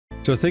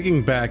So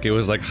thinking back, it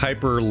was like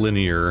hyper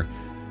linear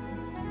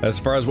as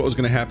far as what was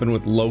going to happen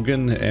with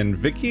Logan and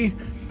Vicky.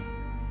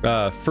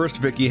 First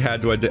Vicky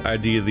had to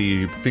ID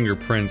the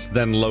fingerprints,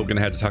 then Logan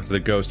had to talk to the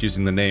ghost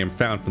using the name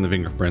found from the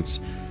fingerprints,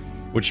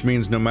 which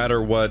means no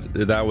matter what,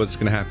 that was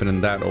going to happen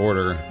in that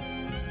order.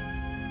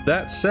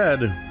 That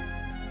said,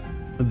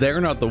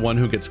 they're not the one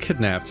who gets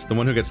kidnapped. The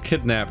one who gets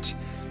kidnapped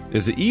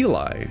is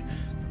Eli,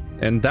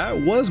 and that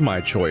was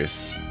my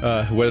choice,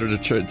 whether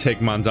to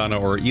take Mandana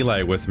or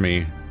Eli with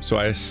me. So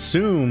I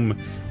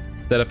assume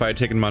that if I had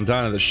taken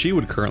Mandana, that she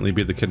would currently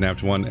be the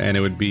kidnapped one, and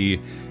it would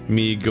be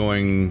me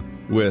going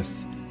with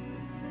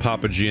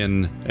Papa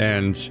Jin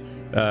and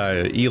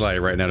Eli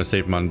right now to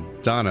save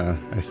Mandana,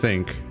 I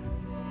think.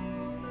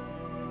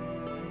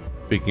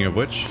 Speaking of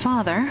which...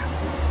 Father,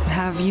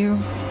 have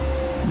you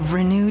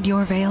renewed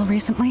your veil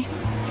recently?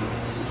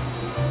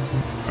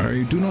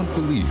 I do not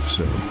believe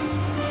so.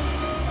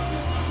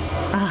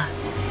 Ah,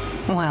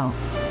 well,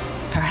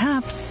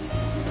 perhaps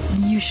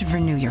you should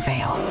renew your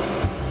veil.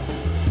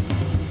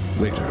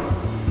 Later.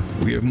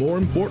 We have more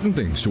important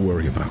things to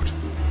worry about.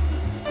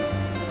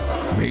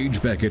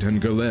 Mage Beckett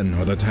and Galen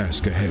are the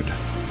task ahead.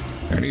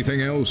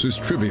 Anything else is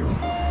trivial.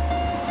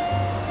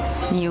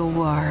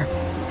 You are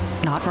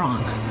not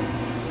wrong.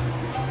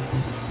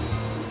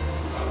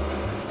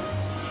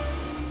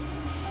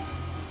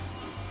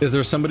 Is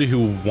there somebody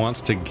who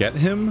wants to get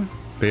him,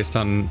 based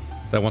on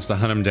that wants to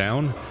hunt him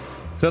down?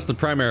 That's the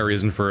primary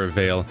reason for a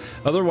veil.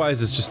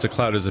 Otherwise, it's just to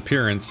cloud his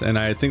appearance, and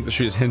I think that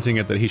she's hinting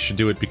at that he should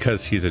do it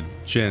because he's a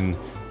djinn,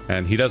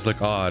 and he does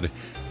look odd.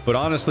 But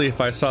honestly, if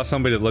I saw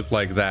somebody that looked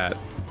like that,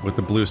 with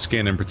the blue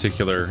skin in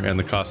particular, and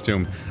the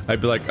costume,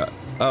 I'd be like,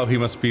 oh, he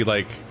must be,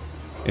 like,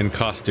 in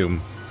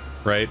costume,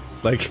 right?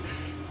 Like,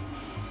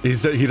 he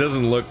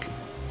doesn't look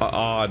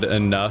odd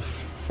enough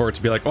for it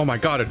to be like, oh my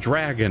god, a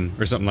dragon,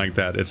 or something like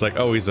that. It's like,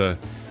 oh, he's a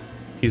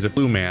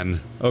blue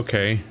man,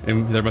 okay,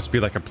 and there must be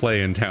like a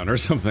play in town or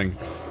something,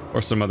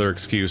 or some other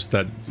excuse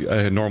that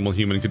a normal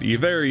human could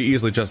very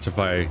easily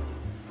justify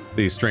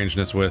the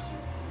strangeness with.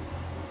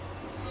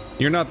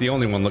 You're not the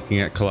only one looking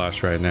at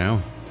Kalash right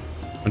now.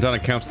 Madonna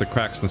counts the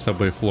cracks in the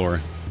subway floor.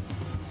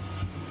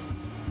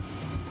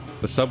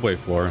 The subway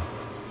floor?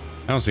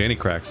 I don't see any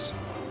cracks.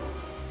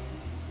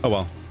 Oh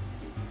well.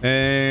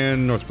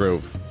 And North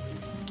Grove.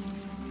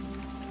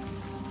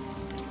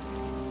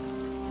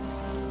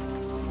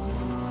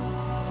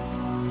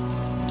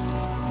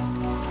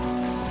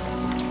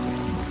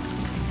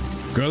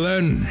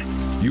 Galen,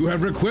 you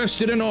have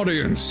requested an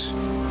audience.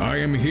 I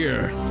am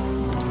here.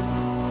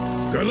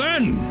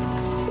 Galen!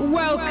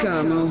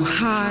 Welcome, O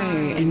high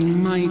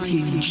and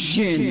mighty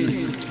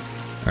Jinn.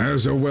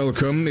 As a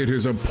welcome, it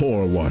is a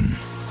poor one.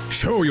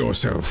 Show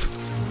yourself.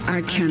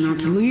 I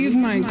cannot leave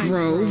my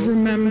grove,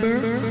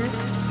 remember?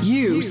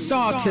 You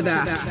saw to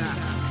that.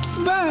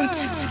 But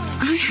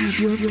I have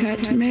your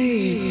pet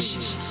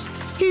mage.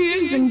 He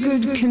is in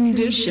good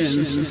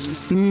condition,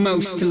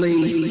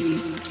 mostly.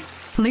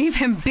 Leave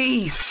him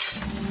be!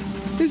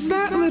 Is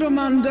that little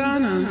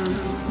Mandana?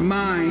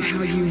 My,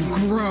 how you've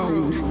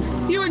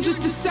grown. You were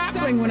just a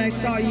sapling when I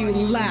saw you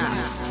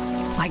last.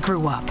 I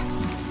grew up.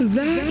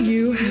 That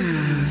you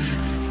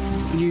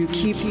have. You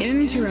keep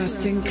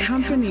interesting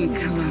company,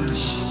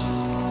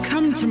 Kalash.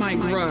 Come to my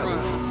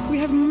grove. We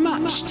have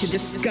much to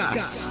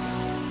discuss.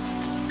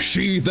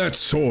 Sheathe that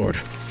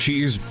sword.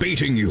 She is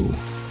baiting you.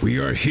 We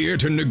are here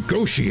to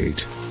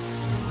negotiate.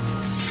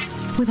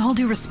 With all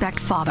due respect,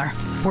 Father,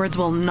 words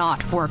will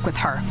not work with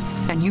her,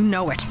 and you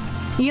know it.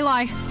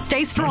 Eli,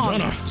 stay strong.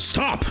 Madonna,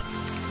 stop!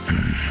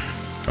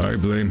 I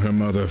blame her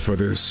mother for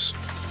this.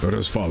 Let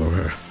us follow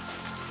her.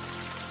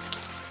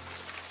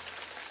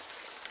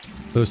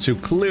 Those two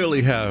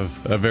clearly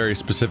have a very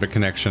specific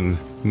connection,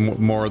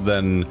 more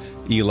than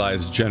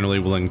Eli's generally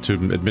willing to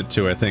admit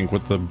to, I think,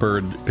 with the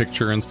bird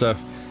picture and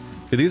stuff.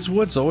 Do these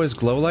woods always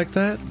glow like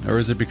that, or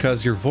is it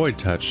because you're void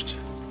touched?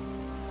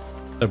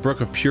 A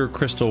brook of pure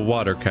crystal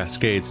water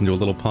cascades into a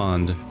little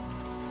pond.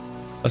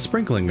 A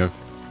sprinkling of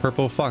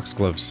purple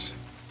foxgloves.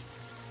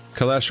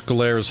 Kalash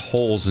glares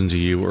holes into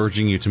you,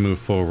 urging you to move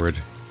forward.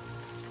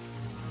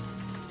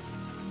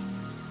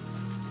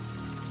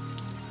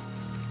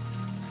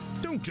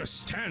 Don't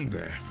just stand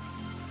there.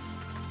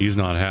 He's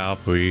not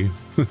happy.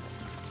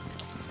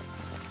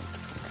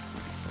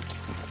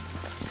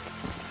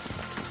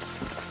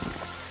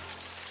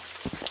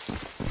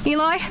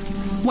 Eli,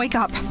 wake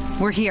up.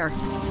 We're here.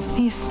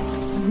 He's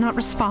not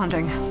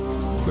responding.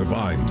 The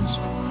vines.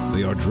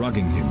 They are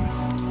drugging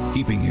him,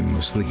 keeping him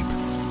asleep.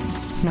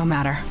 No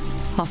matter.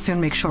 I'll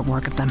soon make short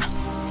work of them.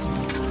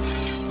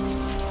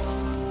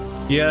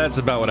 Yeah, that's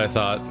about what I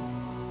thought.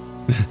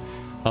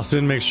 I'll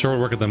soon make short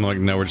work of them. Like,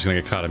 no, we're just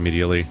gonna get caught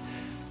immediately.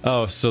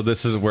 Oh, so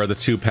this is where the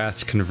two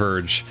paths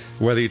converge.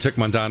 Whether you took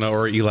Mandana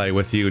or Eli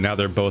with you, now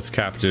they're both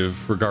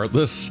captive,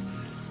 regardless.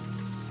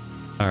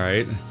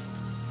 Alright.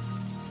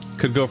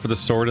 Could go for the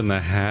sword and the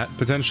hat,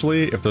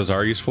 potentially, if those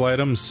are useful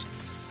items.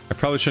 I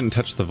probably shouldn't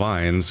touch the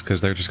vines, because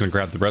they're just gonna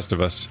grab the rest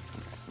of us.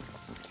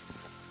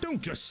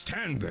 Don't just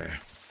stand there.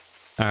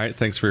 Alright,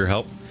 thanks for your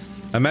help.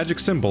 A magic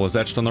symbol is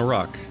etched on the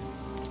rock.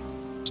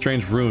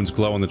 Strange runes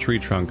glow on the tree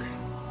trunk.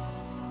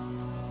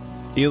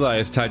 Eli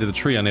is tied to the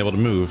tree, unable to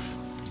move.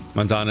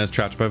 Mandana is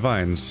trapped by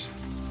vines.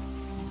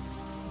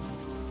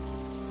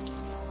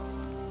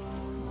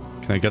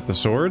 Can I get the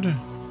sword?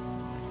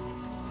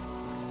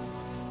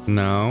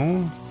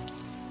 No.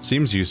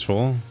 Seems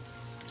useful.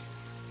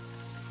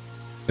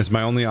 Is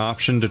my only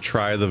option to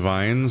try the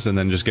vines and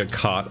then just get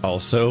caught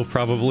also,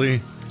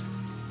 probably?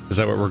 Is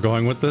that what we're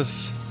going with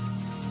this?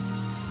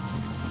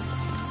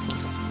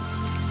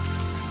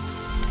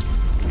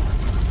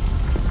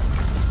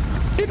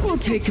 It will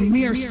take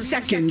mere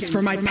seconds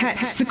for my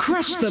pets to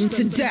crush them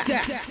to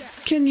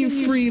death. Can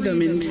you free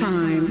them in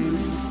time?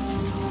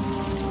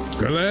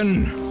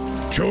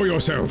 Galen, show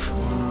yourself.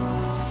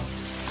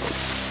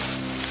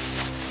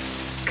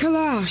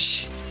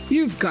 Kalash,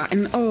 you've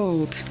gotten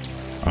old.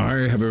 I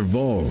have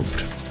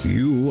evolved.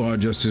 You are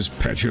just as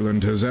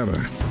petulant as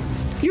ever.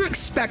 You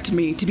expect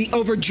me to be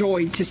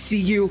overjoyed to see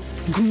you?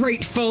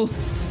 Grateful?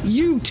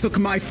 You took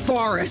my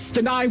forest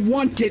and I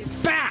want it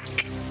back!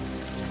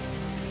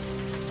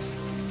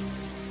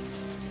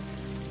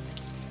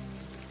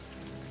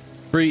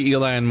 Free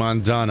Eli and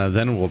Mandana,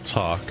 then we'll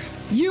talk.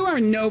 You are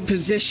in no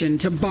position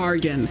to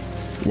bargain.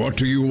 What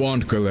do you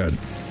want, Galen?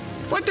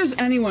 What does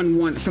anyone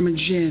want from a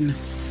djinn?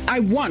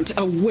 I want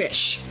a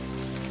wish.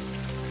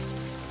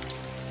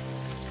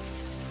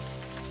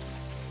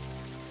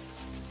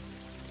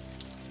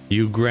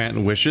 You grant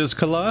wishes,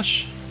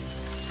 Kalash?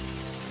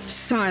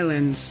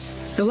 Silence.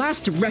 The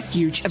last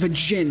refuge of a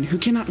djinn who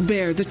cannot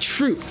bear the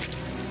truth.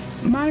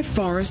 My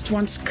forest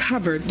once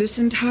covered this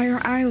entire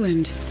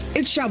island.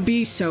 It shall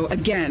be so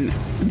again.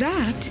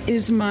 That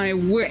is my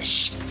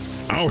wish.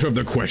 Out of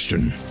the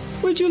question.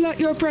 Would you let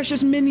your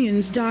precious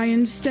minions die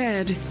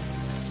instead?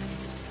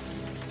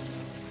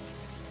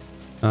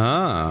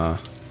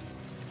 Ah.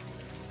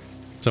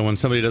 So when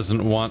somebody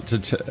doesn't want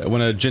to,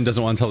 when a djinn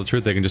doesn't want to tell the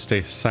truth, they can just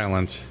stay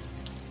silent.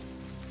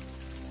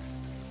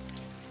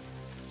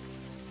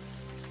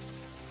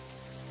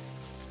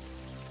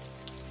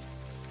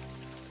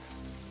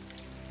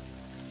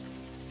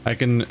 I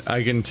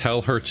can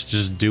tell her to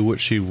just do what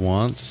she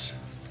wants.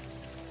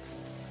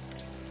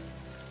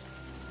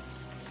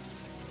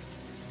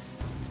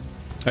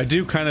 I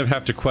do kind of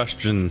have to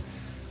question.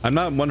 I'm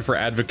not one for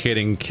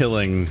advocating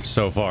killing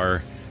so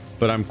far,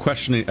 but I'm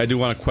questioning. I do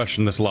want to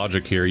question this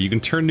logic here. You can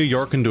turn New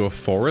York into a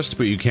forest,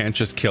 but you can't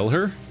just kill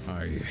her?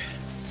 I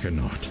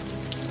cannot.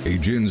 A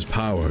djinn's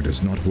power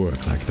does not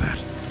work like that.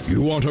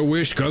 You want a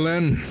wish,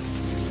 Galen?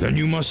 Then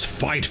you must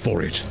fight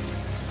for it.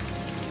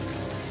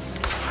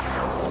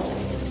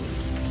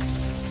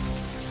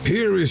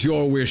 Here is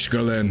your wish,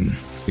 Galen,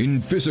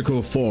 in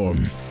physical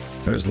form.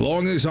 As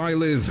long as I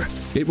live,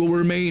 it will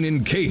remain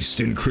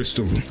encased in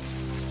crystal.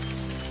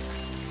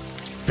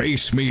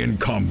 Face me in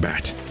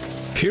combat.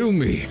 Kill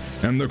me,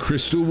 and the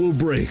crystal will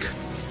break,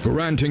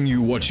 granting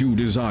you what you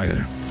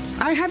desire.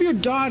 I have your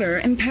daughter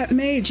and pet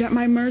mage at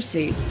my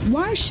mercy.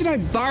 Why should I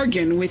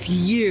bargain with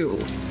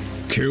you?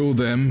 Kill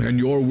them, and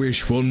your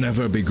wish will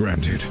never be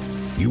granted.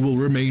 You will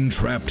remain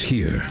trapped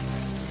here,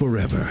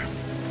 forever.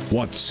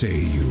 What say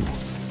you?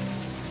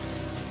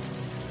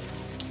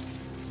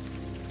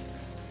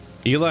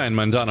 Eli and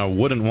Mandana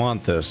wouldn't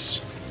want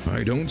this.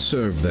 I don't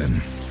serve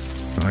them.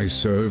 I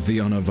serve the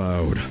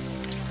Unavowed.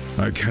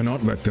 I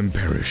cannot let them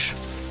perish,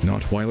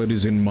 not while it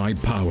is in my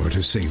power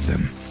to save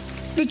them.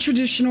 The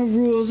traditional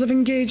rules of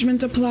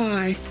engagement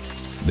apply.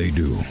 They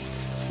do.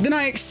 Then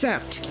I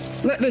accept.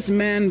 Let this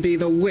man be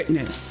the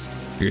witness.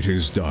 It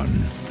is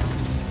done.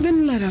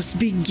 Then let us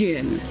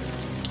begin.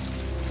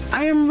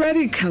 I am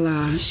ready,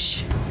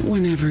 Kalash,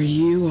 whenever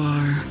you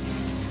are.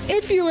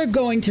 If you are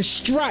going to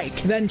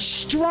strike, then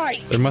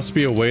strike! There must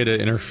be a way to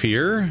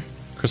interfere.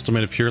 Crystal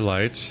made of pure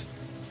light.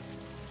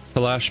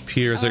 Kalash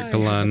peers at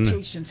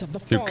Galen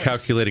through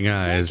calculating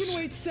eyes. I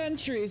can wait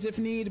centuries if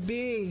need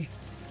be.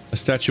 A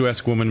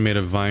statuesque woman made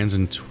of vines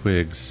and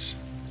twigs.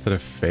 Is that a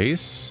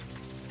face?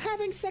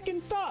 Having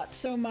second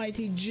thoughts, O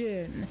mighty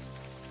djinn.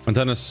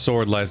 Mandana's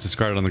sword lies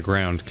discarded on the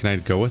ground. Can I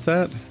go with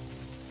that?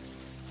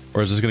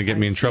 Or is this going to get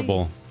me in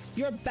trouble?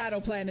 Your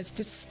battle plan is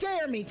to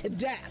stare me to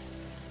death.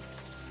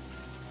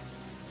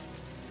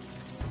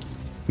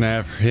 Can I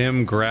have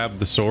him grab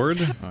the sword?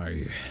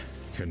 I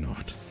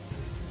cannot.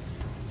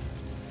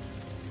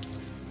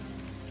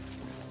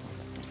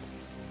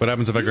 What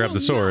happens if I grab the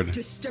sword? Not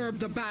disturb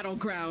the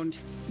battleground.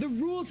 The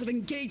rules of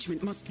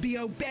engagement must be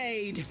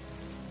obeyed.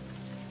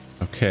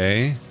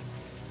 Okay.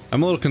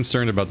 I'm a little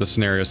concerned about the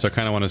scenario, so I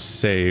kind of want to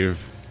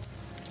save.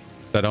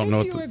 I don't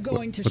know what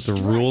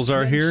the rules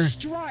are here.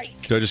 Do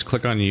I just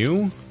click on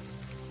you?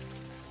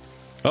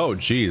 Oh,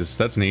 geez,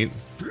 that's neat.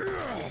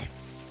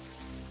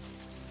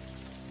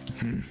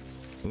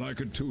 Like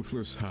a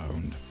toothless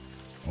hound.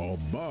 All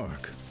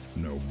bark,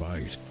 no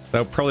bite.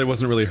 That probably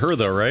wasn't really her,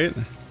 though, right?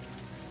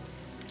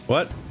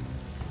 What?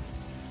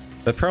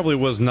 That probably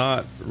was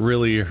not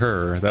really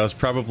her. That was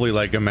probably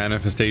like a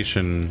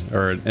manifestation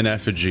or an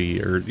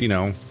effigy or, you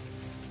know,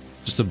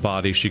 just a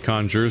body she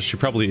conjures. She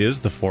probably is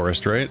the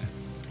forest, right?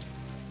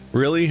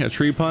 Really? A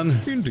tree pun?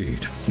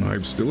 Indeed.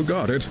 I've still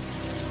got it.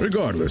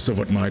 regardless of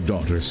what my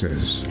daughter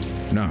says.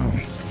 Now,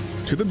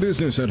 to the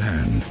business at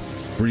hand,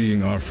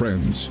 freeing our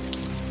friends.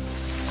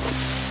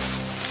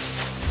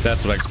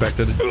 That's what I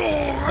expected.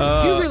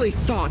 You really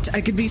thought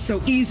I could be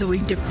so easily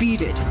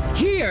defeated?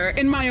 Here,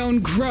 in my own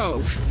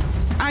grove.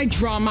 I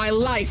draw my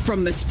life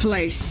from this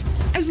place.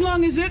 As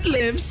long as it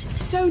lives,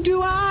 so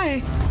do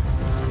I.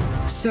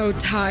 So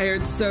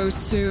tired so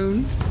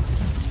soon?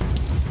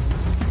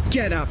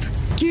 Get up.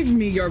 Give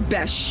me your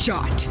best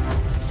shot.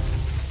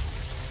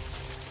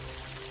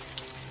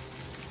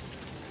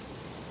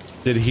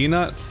 Did he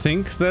not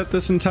think that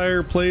this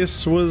entire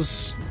place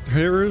was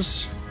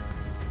hers?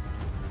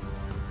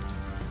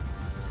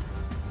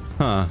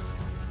 Huh.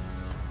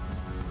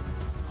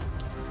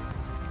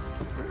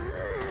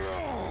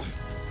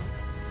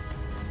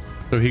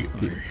 So he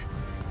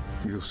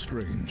I feel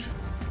strange.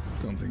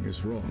 Something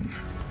is wrong.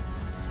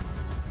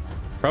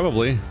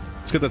 Probably.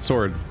 Let's get that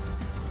sword.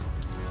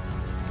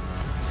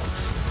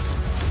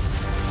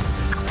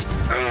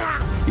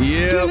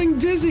 Yeah. Feeling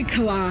dizzy,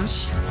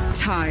 Kalash.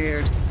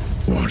 Tired.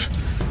 What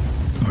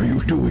are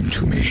you doing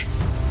to me?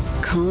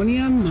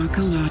 Konia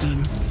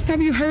Makaladan.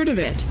 Have you heard of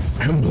it?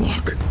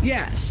 Hemlock.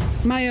 Yes,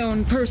 my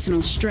own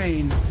personal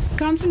strain.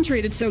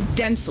 Concentrated so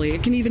densely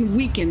it can even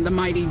weaken the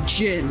mighty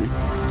Jinn.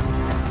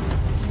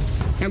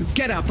 Now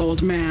get up,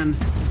 old man.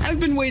 I've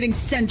been waiting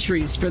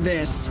centuries for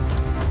this.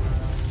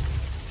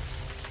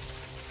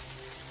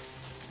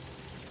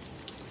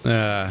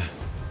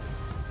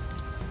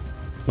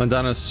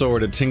 Mandana's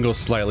sword, it tingles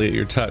slightly at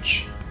your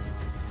touch.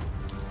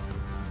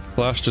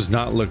 Flash does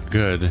not look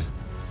good.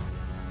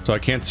 So I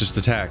can't just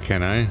attack,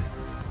 can I?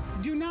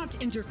 Do not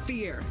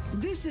interfere.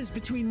 This is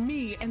between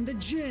me and the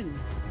Jinn.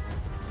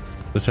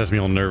 This has me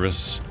all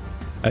nervous.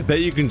 I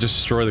bet you can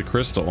destroy the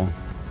crystal.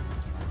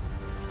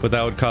 But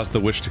that would cause the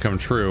wish to come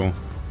true.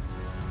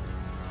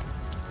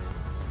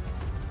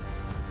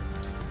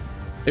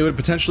 It would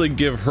potentially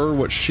give her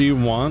what she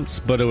wants,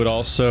 but it would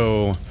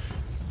also...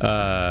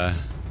 it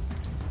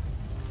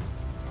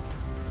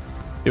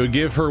would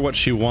give her what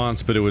she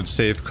wants, but it would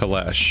save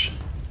Kalesh.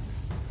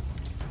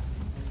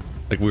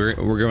 Like, we're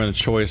given a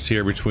choice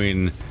here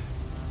between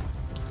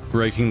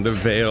breaking the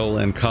veil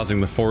and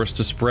causing the forest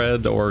to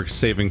spread, or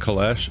saving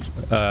Kalesh.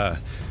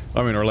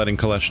 Or letting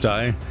Kalesh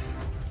die.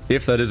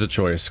 If that is a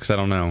choice, because I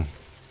don't know.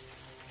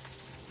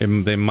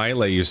 They might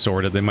let you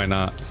sword it, they might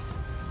not.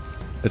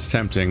 It's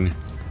tempting.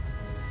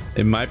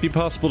 It might be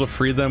possible to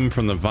free them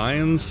from the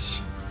vines.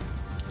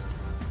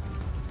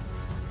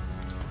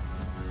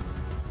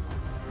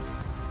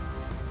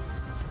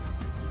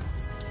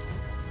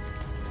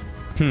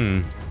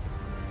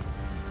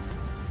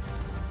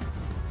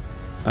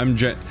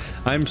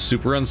 I'm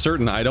super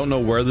uncertain. I don't know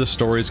where this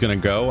story is going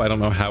to go. I don't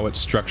know how it's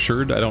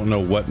structured. I don't know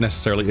what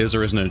necessarily is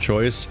or isn't a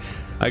choice.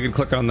 I could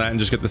click on that and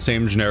just get the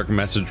same generic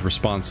message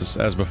response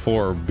as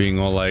before, being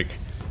all like,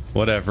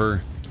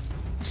 whatever,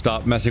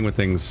 stop messing with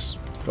things.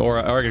 Or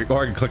I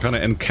could click on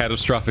it and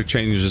catastrophic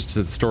changes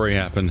to the story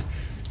happen.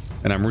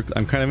 And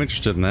I'm kind of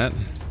interested in that.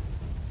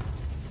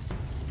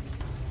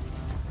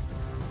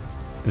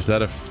 Is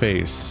that a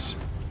face?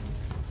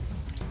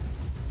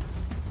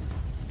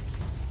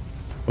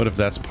 What if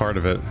that's part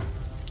of it?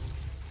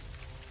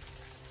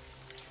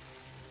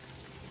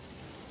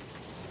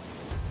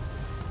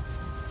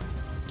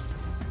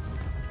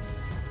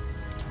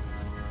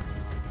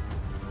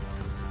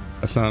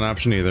 That's not an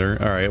option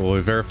either. Alright, well,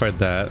 we verified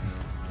that.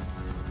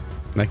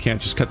 And I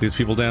can't just cut these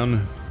people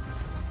down?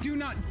 Do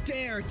not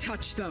dare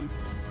touch them.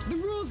 The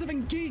rules of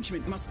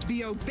engagement must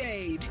be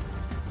obeyed.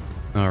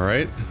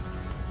 Alright.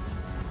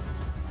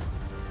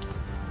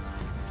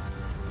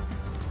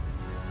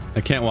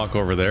 I can't walk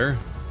over there.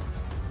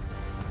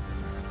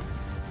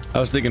 I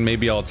was thinking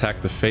maybe I'll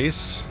attack the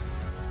face.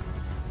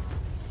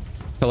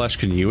 Kalesh,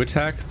 can you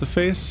attack the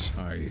face?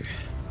 I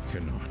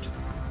cannot.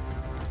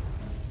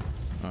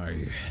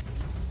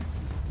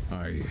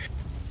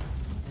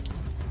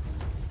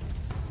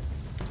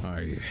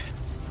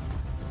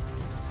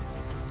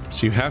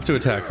 So you have to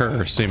attack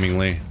her,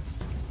 seemingly.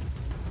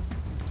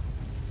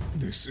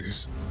 This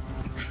is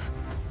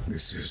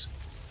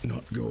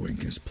not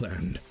going as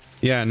planned.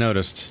 Yeah, I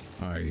noticed.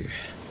 I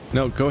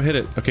No, go hit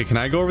it. Okay, can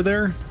I go over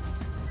there?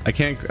 I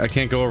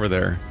can't go over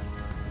there.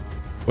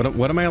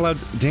 What am I allowed?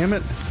 Damn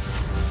it.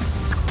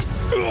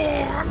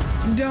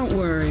 Don't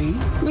worry.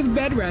 With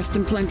bed rest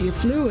and plenty of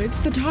fluids,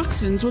 the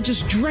toxins will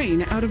just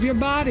drain out of your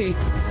body.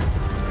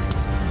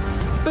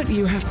 But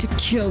you have to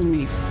kill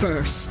me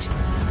first.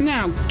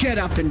 Now get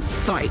up and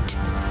fight.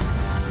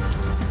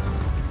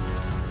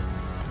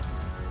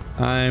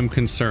 I'm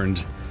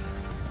concerned.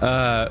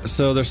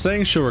 So they're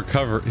saying he'll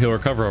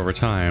recover over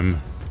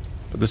time.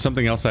 But there's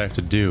something else I have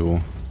to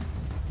do.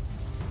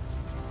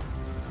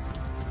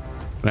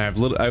 And I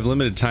have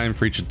limited time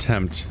for each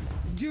attempt.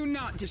 Do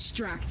not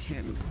distract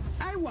him.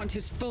 I want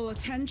his full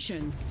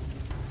attention.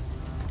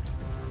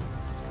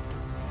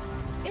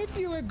 If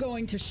you are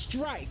going to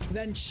strike,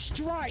 then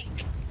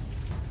strike.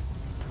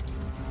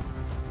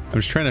 I'm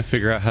just trying to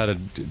figure out how to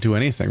do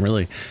anything,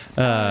 really.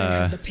 I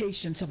have the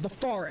patience of the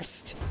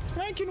forest.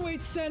 I can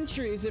wait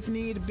centuries if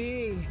need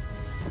be.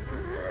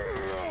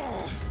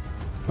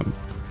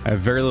 I have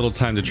very little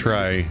time to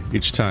try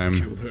each time.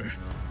 Killed her.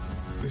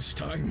 This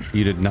time.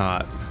 You did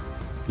not.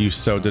 You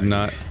so did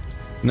not.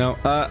 No,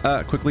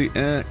 quickly,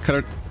 cut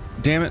her.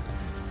 Damn it.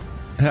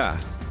 Ha.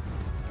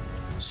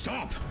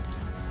 Stop!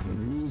 The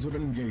rules of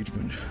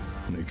engagement.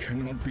 They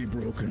cannot be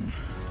broken.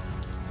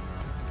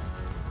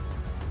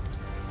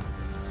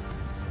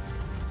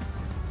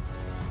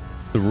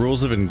 The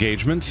rules of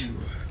engagement?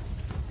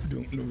 You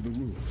don't know the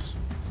rules.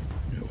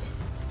 No,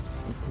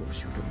 of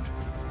course you don't.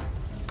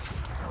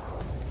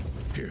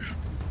 Here,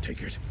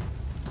 take it.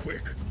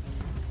 Quick.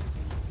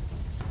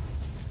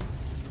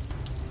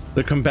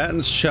 The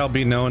combatants shall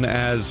be known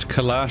as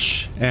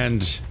Kalash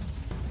and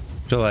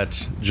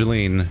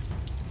Jeline.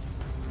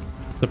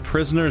 The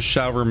prisoners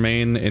shall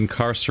remain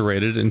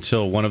incarcerated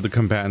until one of the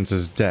combatants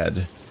is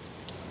dead.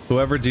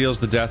 Whoever deals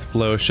the death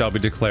blow shall be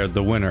declared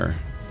the winner.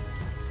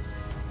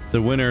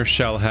 The winner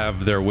shall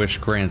have their wish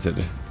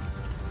granted.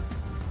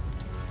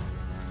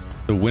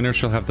 The winner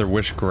shall have their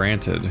wish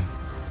granted.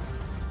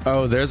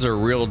 Oh, there's a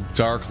real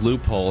dark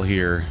loophole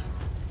here.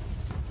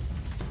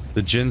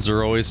 The djinns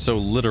are always so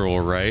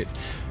literal, right?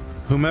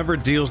 Whomever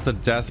deals the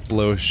death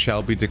blow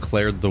shall be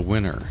declared the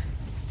winner.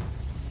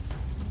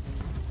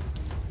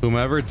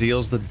 Whomever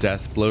deals the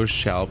death blow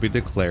shall be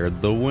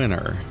declared the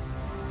winner.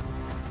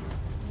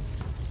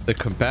 The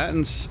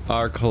combatants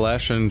are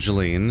Kalash and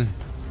Jeline.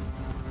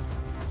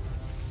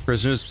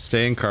 Prisoners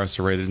stay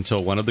incarcerated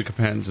until one of the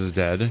combatants is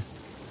dead.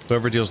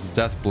 Whoever deals the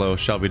death blow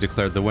shall be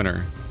declared the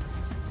winner.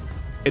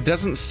 It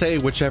doesn't say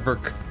whichever...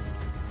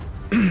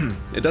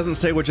 it doesn't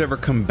say whichever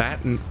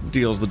combatant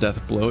deals the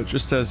death blow. It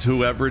just says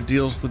whoever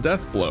deals the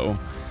death blow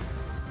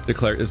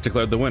is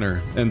declared the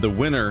winner. And the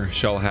winner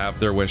shall have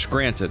their wish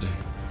granted.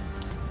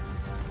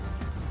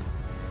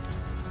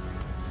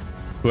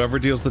 Whoever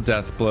deals the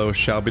death blow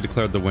shall be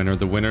declared the winner.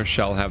 The winner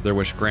shall have their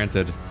wish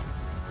granted.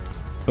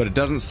 But it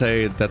doesn't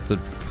say that the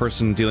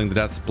person dealing the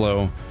death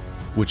blow,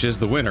 which is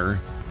the winner,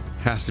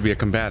 has to be a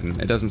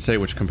combatant. It doesn't say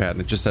which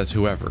combatant, it just says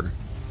whoever.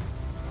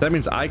 That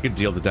means I could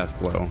deal the death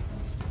blow.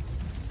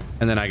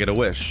 And then I get a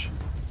wish.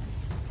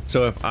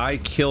 So if I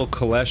kill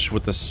Kalash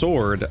with the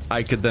sword,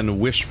 I could then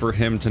wish for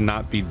him to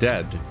not be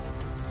dead.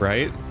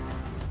 Right?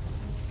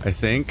 I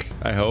think.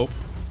 I hope.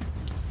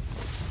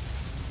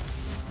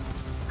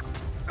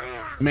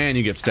 Man,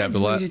 you get stabbed a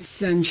lot. I've waited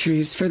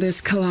centuries for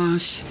this,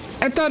 Kalash.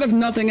 I've thought of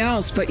nothing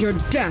else but your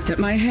death at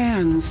my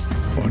hands.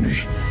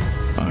 Bonnie,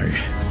 I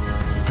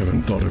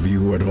haven't thought of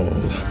you at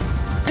all.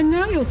 And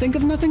now you'll think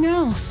of nothing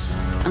else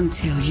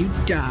until you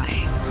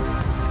die.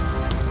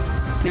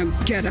 Now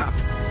get up.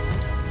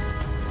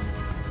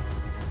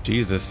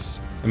 Jesus.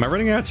 Am I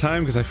running out of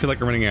time? Because I feel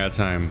like I'm running out of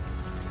time.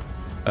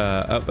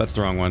 Oh, that's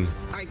the wrong one.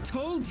 I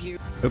told you.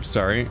 Oops,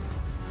 sorry.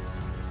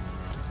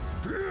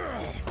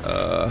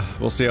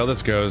 We'll see how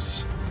this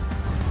goes.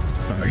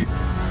 I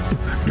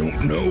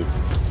don't know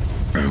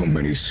how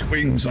many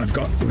swings I've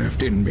got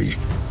left in me.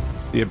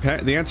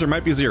 The answer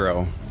might be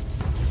 0.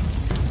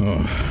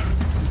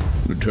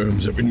 The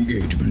terms of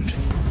engagement.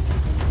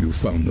 You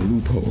found the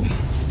loophole.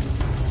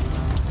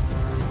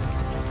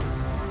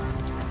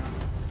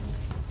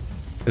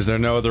 Is there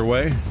no other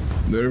way?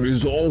 There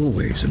is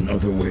always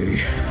another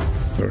way.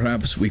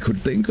 Perhaps we could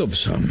think of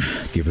some,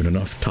 given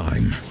enough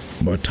time.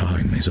 But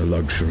time is a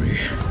luxury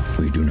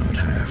we do not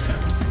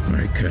have.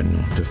 I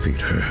cannot defeat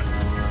her.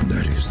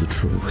 That is the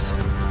truth.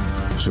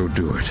 So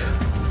do it.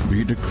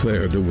 Be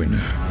declared the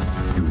winner.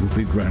 You will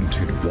be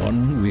granted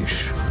one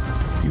wish.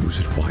 Use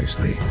it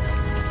wisely.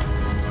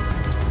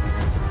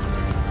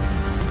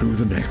 Through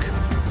the neck.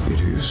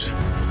 It is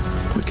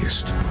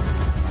quickest.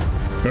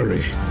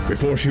 Hurry,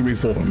 before she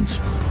reforms.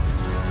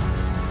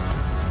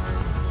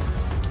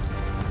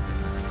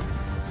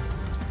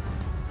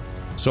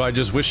 So I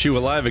just wish you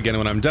alive again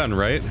when I'm done,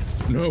 right?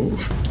 No,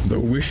 the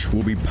wish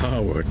will be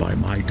powered by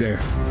my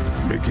death.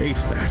 Negate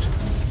that,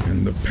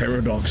 and the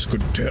paradox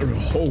could tear a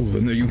hole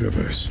in the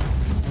universe.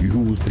 You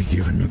will be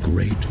given a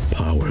great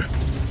power.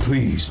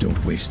 Please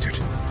don't waste it.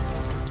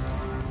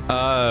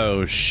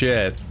 Oh,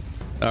 shit.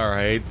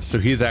 Alright, so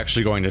he's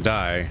actually going to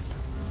die.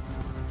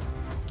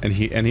 And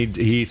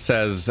he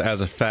says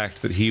as a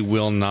fact that he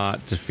will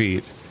not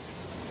defeat.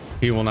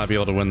 He will not be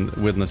able to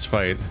win this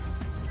fight.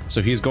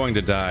 So he's going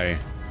to die.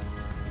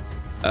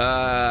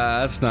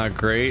 That's not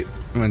great.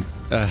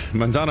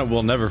 Mandana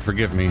will never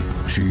forgive me.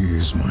 She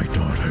is my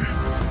daughter.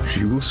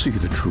 She will see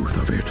the truth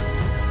of it.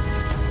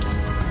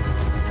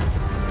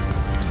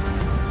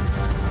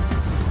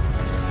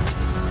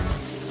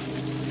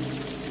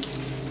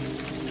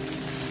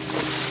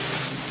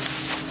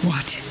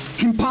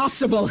 What?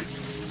 Impossible!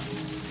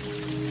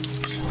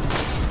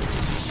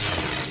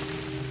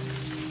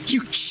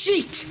 You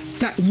cheat!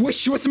 That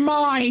wish was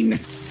mine!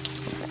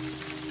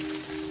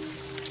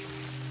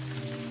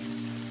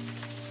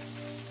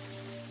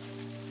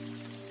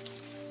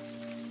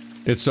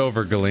 It's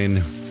over,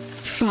 Galeen.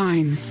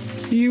 Fine.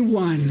 You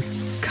won.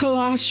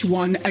 Kalash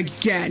won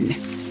again.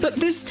 But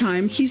this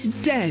time, he's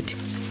dead.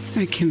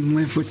 I can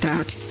live with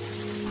that.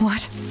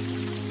 What?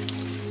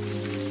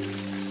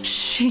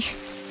 She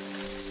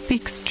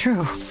speaks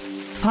true.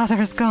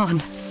 Father is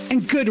gone.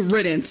 And good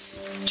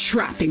riddance,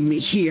 trapping me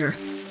here.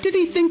 Did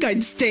he think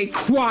I'd stay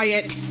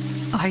quiet?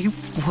 I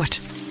would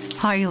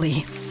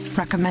highly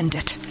recommend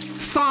it.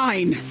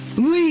 Fine,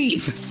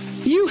 leave.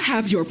 You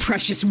have your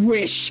precious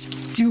wish.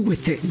 Do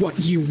with it what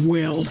you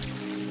will.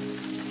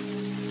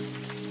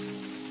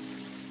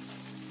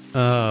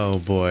 Oh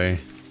boy.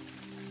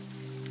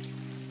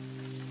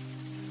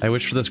 I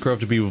wish for this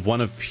grove to be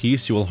one of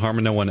peace, you will harm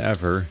no one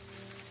ever.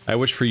 I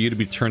wish for you to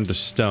be turned to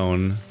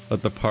stone,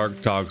 let the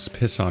park dogs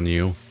piss on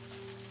you.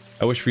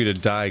 I wish for you to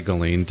die,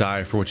 Galeen,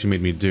 die for what you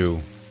made me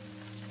do.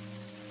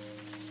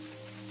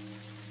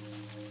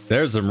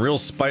 There's some real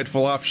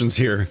spiteful options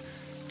here.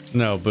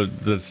 No,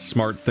 but the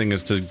smart thing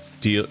is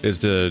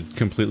to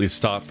completely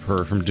stop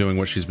her from doing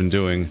what she's been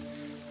doing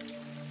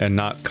and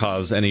not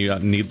cause any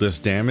needless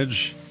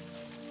damage.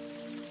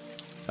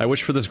 I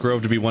wish for this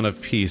grove to be one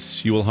of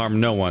peace. You will harm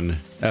no one,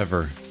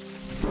 ever.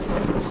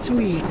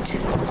 Sweet,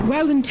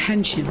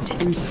 well-intentioned,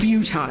 and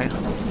futile.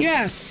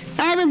 Yes,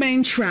 I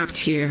remain trapped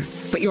here,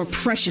 but your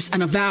precious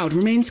Unavowed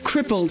remains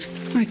crippled.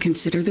 I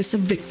consider this a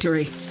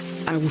victory.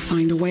 I will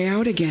find a way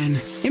out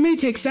again. It may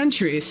take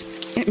centuries,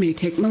 it may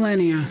take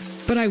millennia,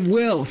 but I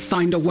will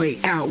find a way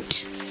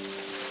out.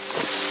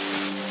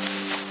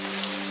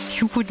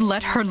 You would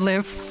let her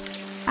live?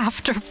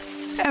 After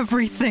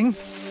everything?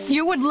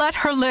 You would let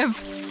her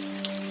live?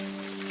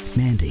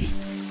 Mandy,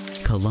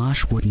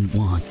 Kalash wouldn't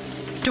want...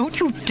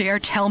 Don't you dare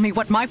tell me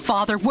what my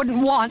father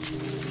wouldn't want!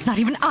 Not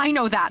even I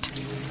know that!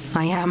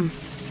 I am...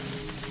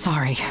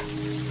 sorry.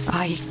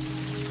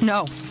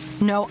 No,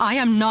 I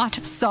am not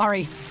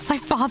sorry. My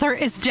father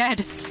is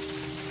dead.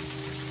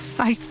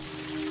 I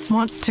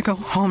want to go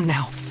home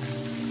now.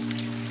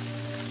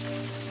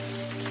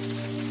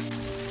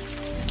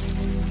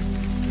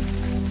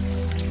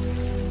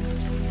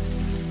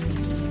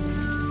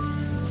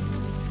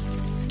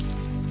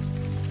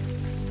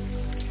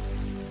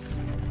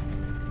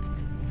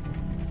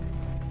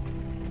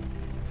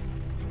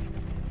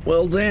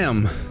 Well,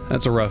 damn.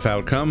 That's a rough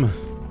outcome.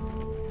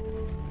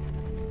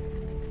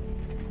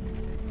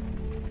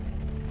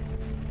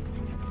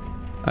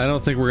 I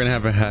don't think we're gonna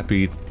have a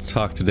happy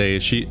talk today.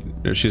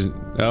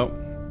 Oh.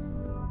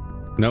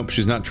 Nope,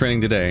 she's not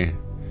training today.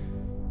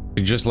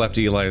 She just left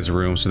Eli's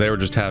room, so they were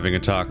just having a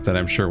talk that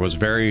I'm sure was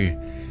very,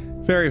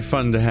 very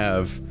fun to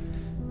have.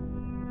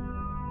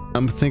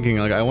 I'm thinking,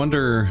 like, I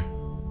wonder...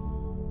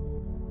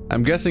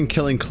 I'm guessing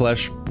killing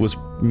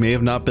Kalash may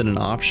have not been an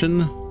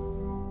option.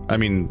 I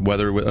mean,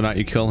 whether or not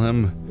you kill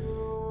him.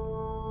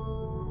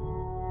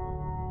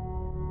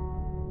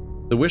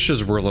 The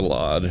wishes were a little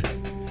odd.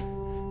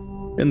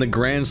 In the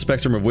grand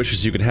spectrum of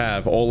wishes you could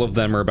have, all of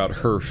them are about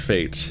her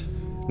fate.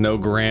 No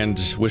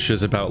grand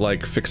wishes about,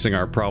 like, fixing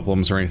our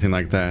problems or anything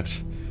like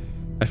that.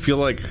 I feel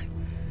like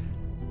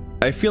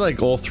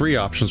all three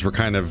options were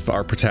kind of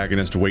our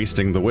protagonist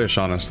wasting the wish,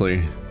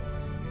 honestly.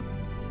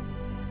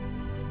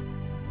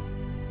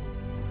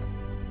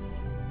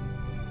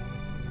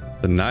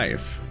 The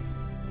knife.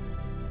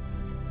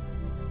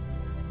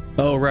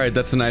 Oh, right,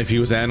 that's the knife he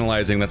was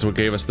analyzing. That's what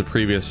gave us the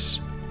previous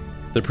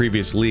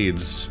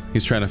leads.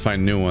 He's trying to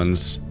find new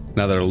ones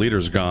now that our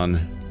leader's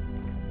gone.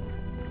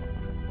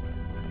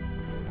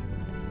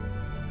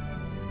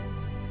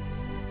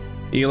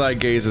 Eli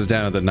gazes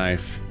down at the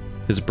knife,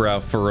 his brow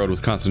furrowed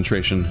with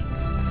concentration.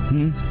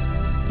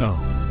 Oh,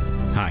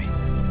 hi.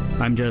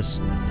 I'm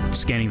just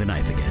scanning the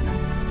knife again.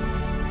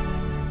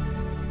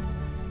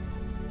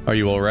 Are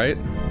you alright?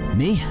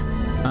 Me?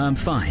 I'm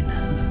fine.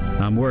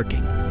 I'm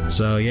working.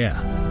 So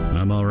yeah,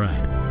 I'm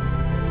alright.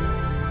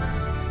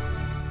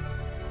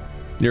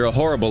 You're a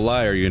horrible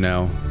liar, you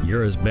know.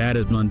 You're as bad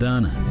as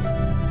Mondana.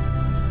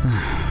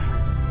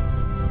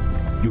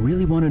 You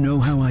really want to know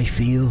how I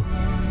feel?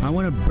 I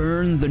want to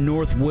burn the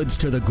North Woods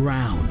to the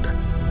ground.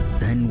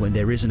 Then, when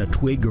there isn't a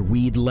twig or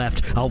weed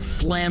left, I'll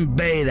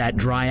flambe that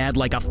dryad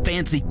like a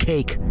fancy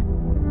cake.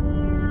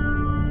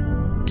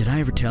 Did I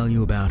ever tell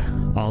you about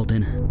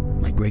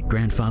Alden, my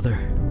great-grandfather?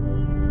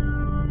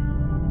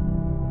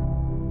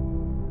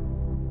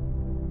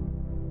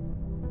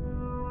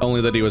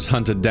 Only that he was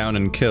hunted down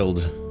and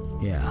killed.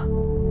 Yeah,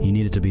 he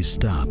needed to be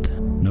stopped,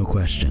 no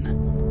question.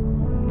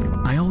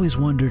 I always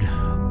wondered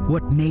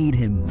what made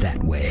him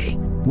that way.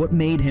 What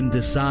made him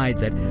decide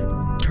that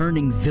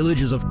turning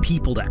villages of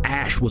people to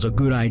ash was a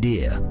good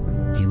idea?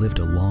 He lived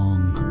a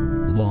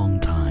long, long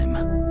time.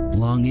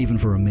 Long even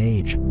for a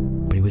mage,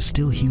 but he was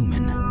still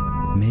human.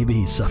 Maybe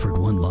he suffered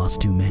one loss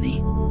too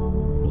many.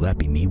 Will that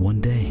be me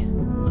one day?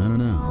 I don't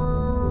know.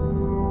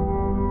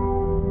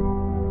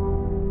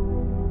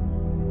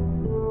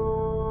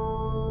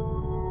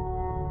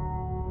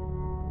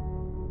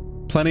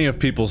 Plenty of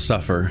people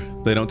suffer.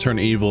 They don't turn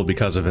evil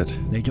because of it.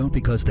 They don't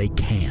because they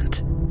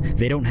can't.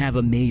 They don't have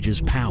a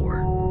mage's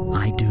power.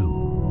 I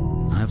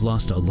do. I've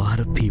lost a lot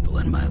of people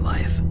in my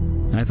life.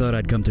 I thought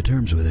I'd come to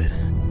terms with it,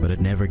 but it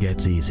never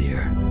gets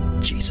easier.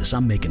 Jesus,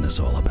 I'm making this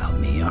all about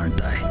me,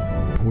 aren't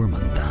I? Poor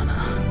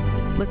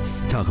Mondana.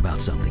 Let's talk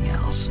about something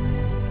else.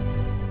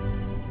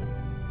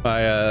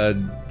 I,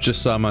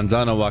 just saw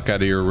Mondana walk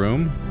out of your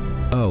room.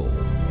 Oh,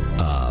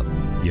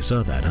 You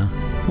saw that, huh?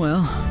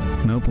 Well,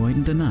 no point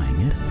in denying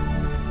it.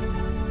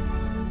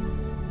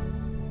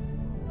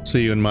 So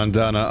you and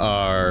Mandana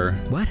are...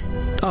 What?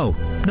 Oh,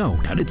 no,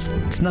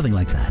 it's nothing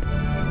like that.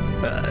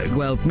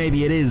 Well,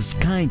 maybe it is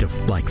kind of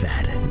like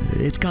that.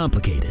 It's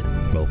complicated.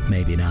 Well,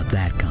 maybe not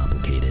that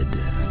complicated.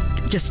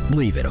 Just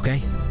leave it,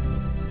 okay?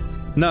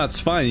 No, it's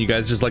fine. You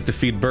guys just like to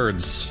feed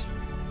birds.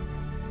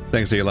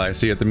 Thanks, Eli.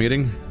 See you at the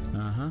meeting?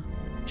 Uh-huh.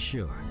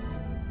 Sure.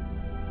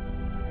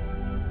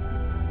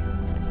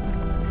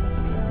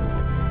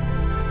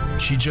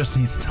 She just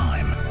needs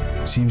time.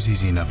 Seems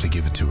easy enough to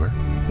give it to her.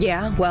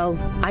 Yeah, well,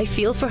 I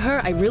feel for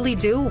her, I really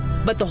do.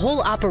 But the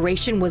whole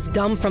operation was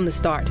dumb from the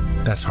start.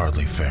 That's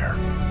hardly fair.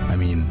 I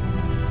mean,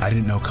 I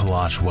didn't know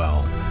Kalash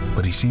well,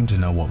 but he seemed to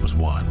know what was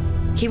what.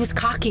 He was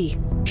cocky.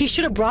 He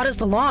should have brought us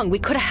along. We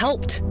could have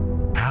helped.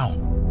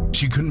 How?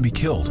 She couldn't be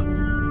killed.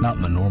 Not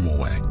in the normal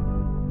way.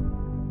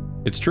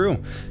 It's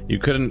true. You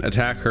couldn't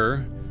attack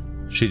her.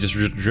 She just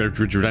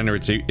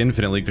regenerates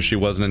infinitely because she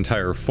was an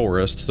entire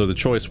forest, so the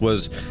choice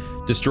was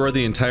destroy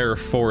the entire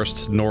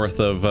forests north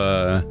of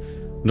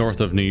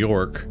New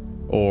York,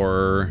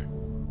 or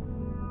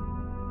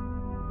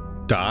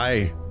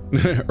die,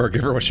 or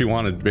give her what she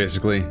wanted,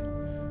 basically.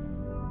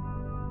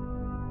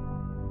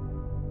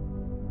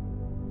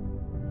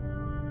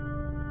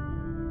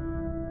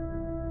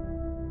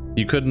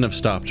 You couldn't have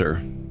stopped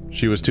her.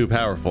 She was too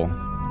powerful.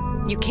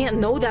 You can't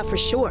know that for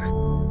sure.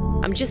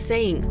 I'm just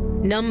saying,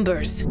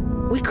 numbers.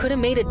 We could have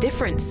made a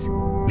difference.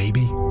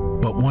 Maybe,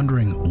 but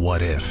wondering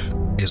what if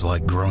is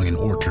like growing an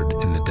orchard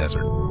in the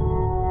desert.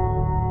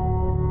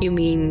 You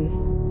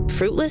mean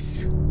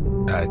fruitless?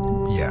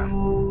 Yeah.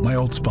 My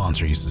old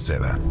sponsor used to say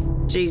that.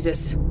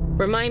 Jesus.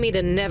 Remind me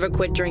to never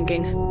quit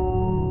drinking.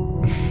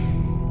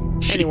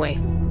 Anyway,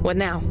 what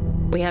now?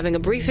 We having a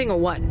briefing or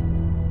what?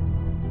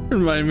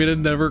 Remind me to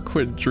never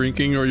quit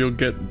drinking or you'll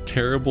get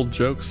terrible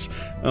jokes.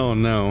 Oh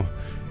no.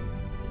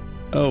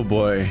 Oh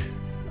boy.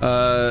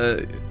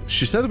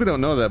 She says we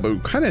don't know that, but we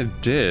kind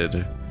of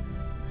did.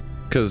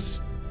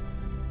 Because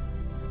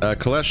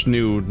Kalash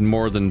knew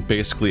more than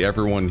basically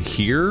everyone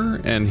here,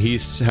 and he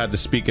had to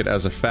speak it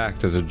as a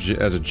fact, as a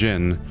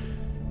djinn.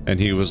 And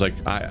he was like,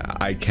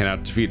 I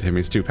cannot defeat him,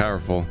 he's too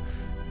powerful.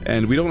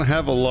 And we don't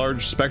have a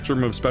large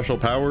spectrum of special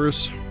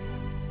powers.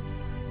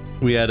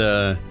 We had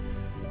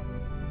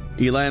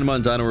Eli and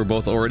Mandana were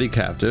both already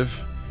captive.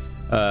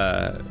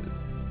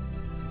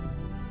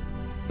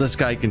 This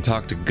guy can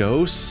talk to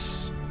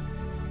ghosts,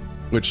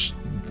 which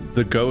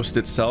the ghost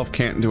itself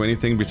can't do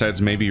anything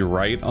besides maybe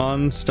write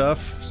on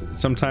stuff,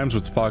 sometimes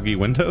with foggy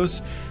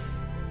windows.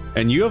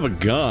 And you have a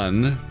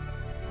gun.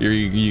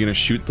 You gonna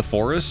shoot the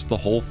forest? The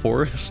whole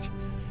forest?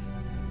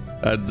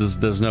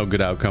 There's no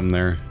good outcome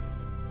there.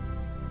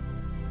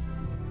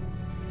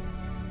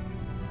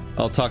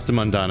 I'll talk to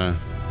Mandana.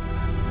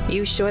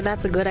 You sure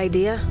that's a good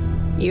idea?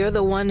 You're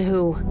the one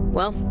who...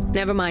 Well,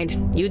 never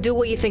mind. You do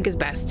what you think is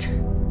best.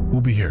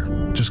 We'll be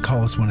here. Just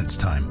call us when it's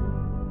time.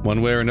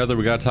 One way or another,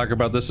 we gotta talk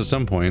about this at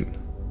some point.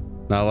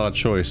 Not a lot of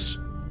choice.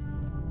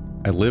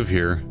 I live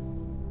here.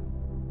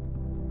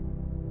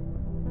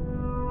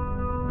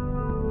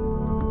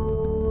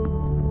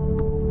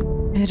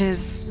 It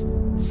is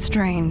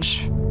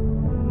strange.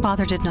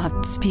 Father did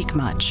not speak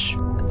much,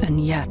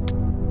 and yet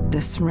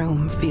this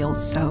room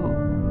feels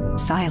so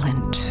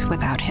silent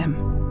without him.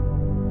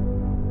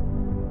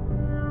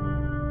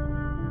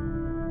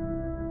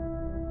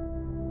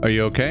 Are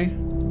you okay?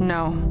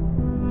 No,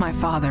 my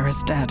father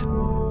is dead.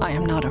 I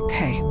am not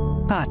okay,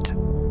 but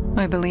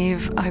I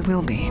believe I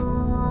will be,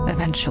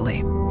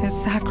 eventually. His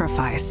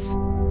sacrifice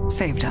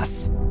saved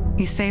us.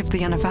 He saved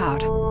the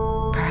Unavowed,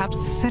 perhaps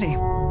the city.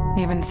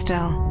 Even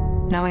still,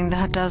 knowing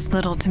that does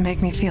little to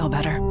make me feel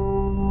better.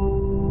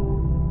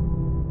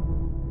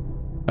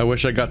 I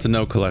wish I got to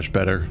know Kalash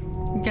better.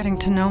 Getting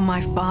to know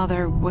my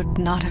father would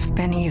not have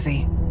been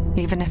easy,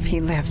 even if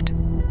he lived.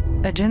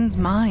 A djinn's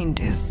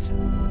mind is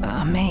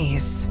a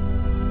maze,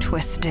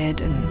 twisted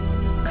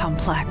and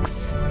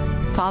complex.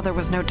 Father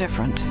was no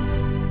different.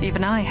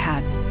 Even I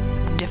had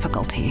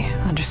difficulty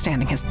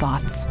understanding his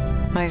thoughts.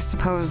 I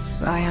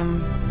suppose I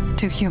am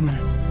too human.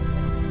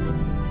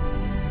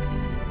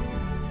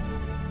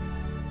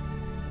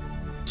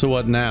 So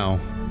what now?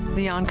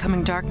 The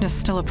oncoming darkness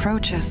still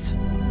approaches,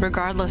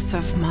 regardless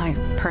of my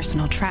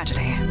personal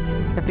tragedy.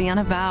 If the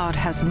Unavowed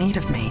has need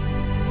of me,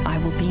 I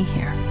will be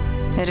here.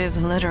 It is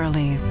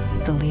literally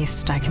the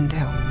least I can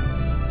do.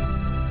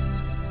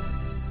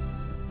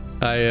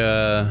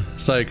 I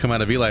saw you come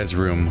out of Eli's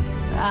room.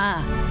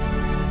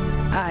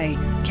 I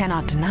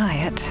cannot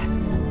deny it.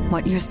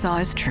 What you saw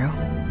is true.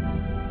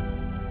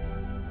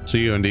 So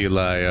you and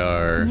Eli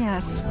are...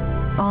 Yes,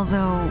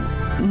 although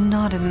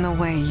not in the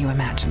way you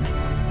imagine.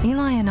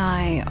 Eli and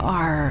I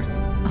are...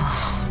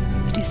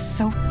 Oh, it is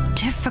so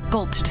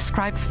difficult to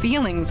describe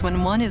feelings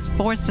when one is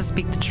forced to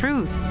speak the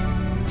truth.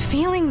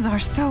 Feelings are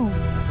so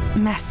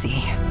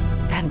messy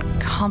and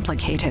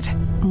complicated.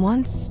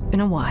 Once in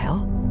a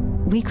while,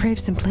 we crave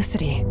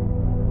simplicity.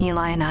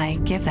 Eli and I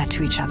give that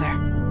to each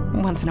other,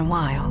 once in a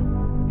while.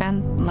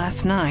 And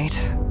last night,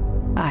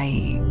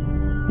 I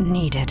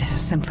needed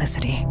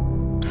simplicity.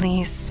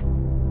 Please,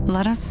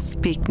 let us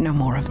speak no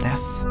more of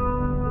this.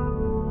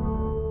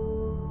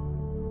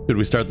 Should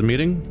we start the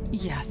meeting?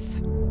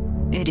 Yes,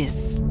 it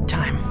is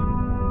time.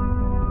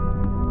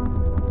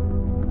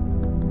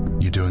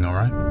 You doing all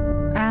right?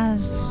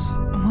 As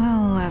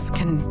well as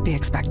can be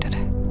expected.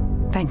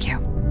 Thank you.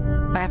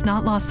 I have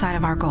not lost sight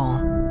of our goal.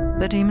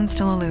 The demon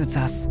still eludes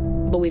us.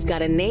 But we've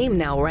got a name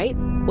now, right?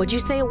 What'd you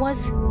say it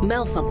was?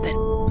 Mel something.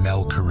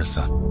 Mel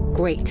Carissa.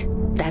 Great.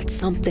 That's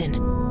something.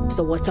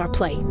 So what's our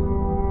play?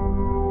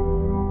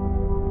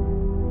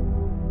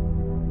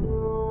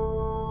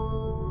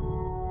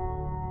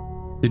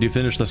 Did you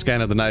finish the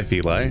scan of the knife,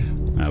 Eli?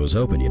 I was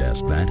hoping you'd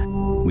ask that.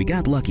 We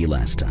got lucky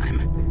last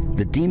time.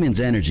 The demon's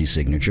energy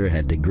signature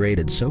had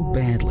degraded so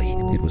badly,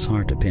 it was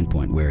hard to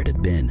pinpoint where it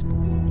had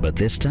been. But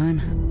this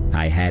time,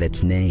 I had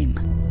its name.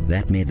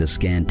 That made the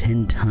scan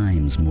 10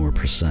 times more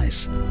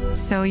precise.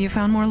 So you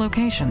found more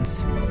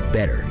locations?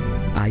 Better.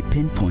 I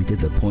pinpointed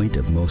the point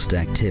of most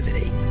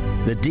activity.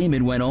 The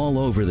demon went all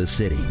over the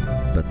city,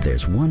 but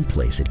there's one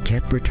place it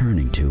kept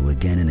returning to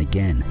again and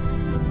again.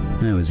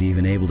 I was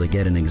even able to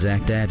get an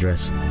exact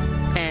address.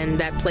 And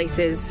that place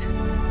is?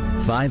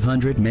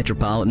 500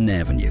 Metropolitan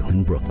Avenue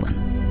in Brooklyn.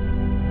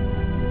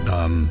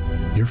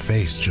 Your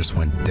face just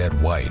went dead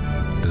white.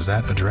 Does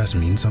that address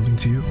mean something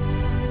to you?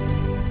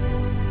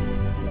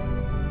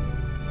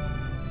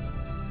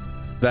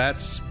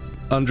 That's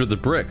Under the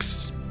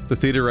Bricks, the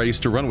theater I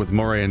used to run with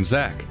Moray and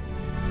Zach.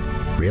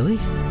 Really?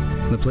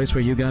 The place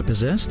where you got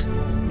possessed?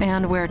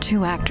 And where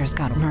 2 actors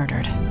got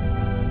murdered.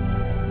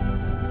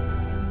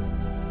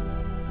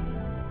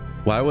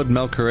 Why would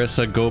Mel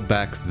Carissa go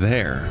back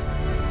there?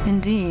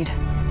 Indeed.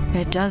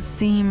 It does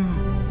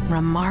seem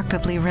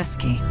remarkably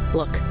risky.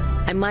 Look,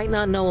 I might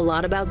not know a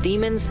lot about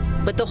demons,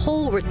 but the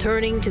whole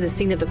returning to the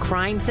scene of the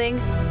crime thing,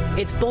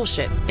 it's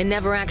bullshit. It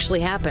never actually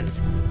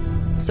happens.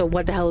 So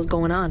what the hell is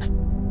going on?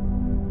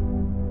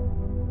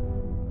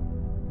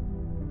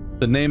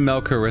 The name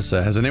Mel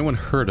Carissa, has anyone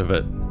heard of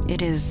it?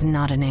 It is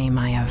not a name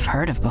I have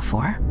heard of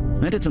before.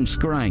 I did some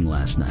scrying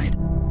last night.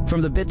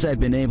 From the bits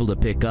I've been able to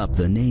pick up,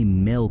 the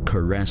name Mel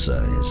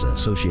Carissa is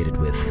associated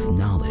with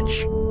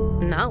knowledge.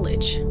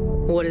 Knowledge?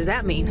 What does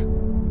that mean?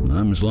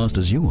 I'm as lost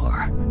as you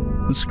are.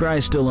 The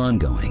scry's still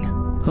ongoing.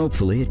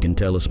 Hopefully it can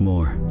tell us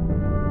more.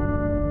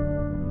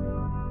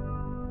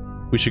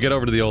 We should get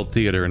over to the old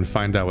theater and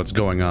find out what's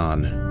going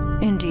on.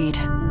 Indeed.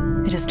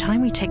 It is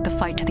time we take the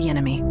fight to the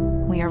enemy.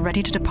 We are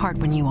ready to depart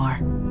when you are.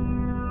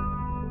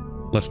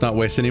 Let's not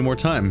waste any more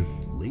time.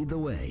 Lead the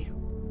way.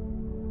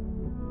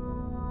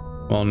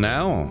 Well,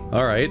 now,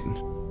 all right.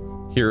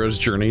 Hero's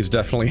journey is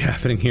definitely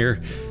happening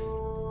here.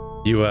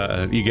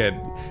 You get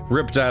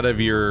ripped out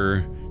of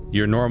your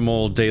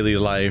normal daily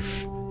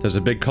life. There's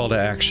a big call to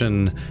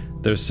action.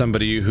 There's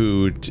somebody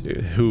who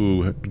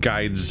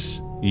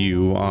guides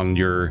you on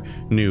your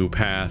new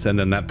path, and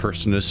then that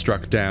person is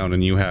struck down,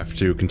 and you have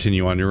to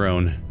continue on your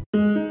own.